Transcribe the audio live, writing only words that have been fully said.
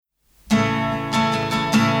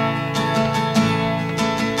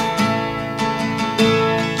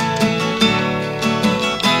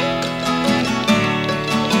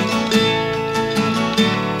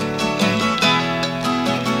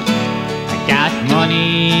got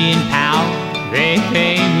money and power, they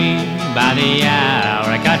pay me by the hour.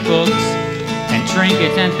 I got books and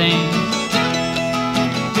trinkets and things.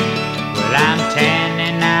 Well, I'm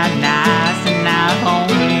tanning out nice and I've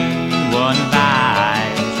only one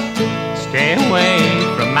vice: stay away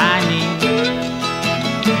from my knees.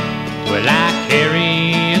 Well, I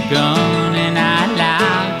carry a gun and I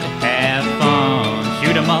like to have fun.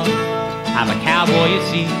 Shoot 'em up, I'm a cowboy, you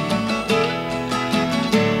see.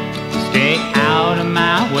 Stay out of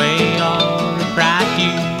my way or the price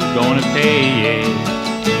you gonna pay it.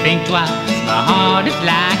 Think twice, my heart is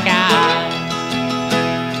like ice.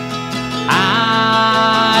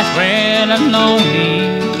 Well, I'm lonely.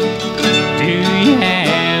 Do you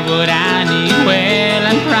have what I need? Well,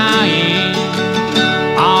 I'm crying.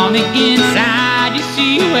 On the inside, you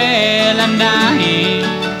see, well, I'm dying.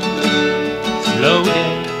 Slowly,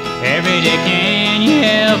 every day, can you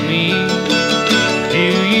help me? Do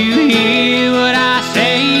you hear what I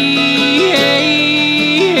say? Hey,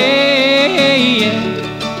 hey,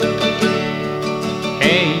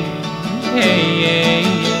 hey, hey, hey.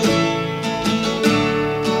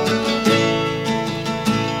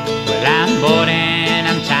 Well, I'm bored and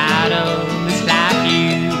I'm tired of this life you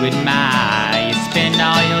admire. You spend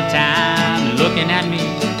all your time looking at me.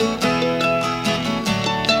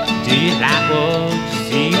 Do you like what you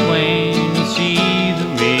see when you see the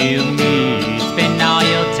real me? You spend all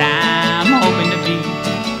your time hoping to be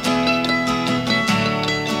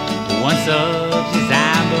one such as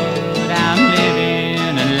I, but I'm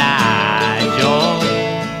living a lie. Joy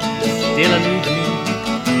still eludes me.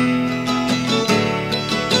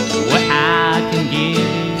 What I can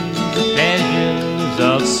give is the pleasures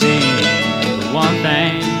of sin. But one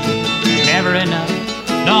thing, never enough.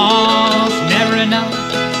 No, it's never enough.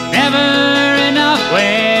 Never enough.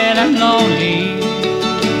 Well, I'm lonely.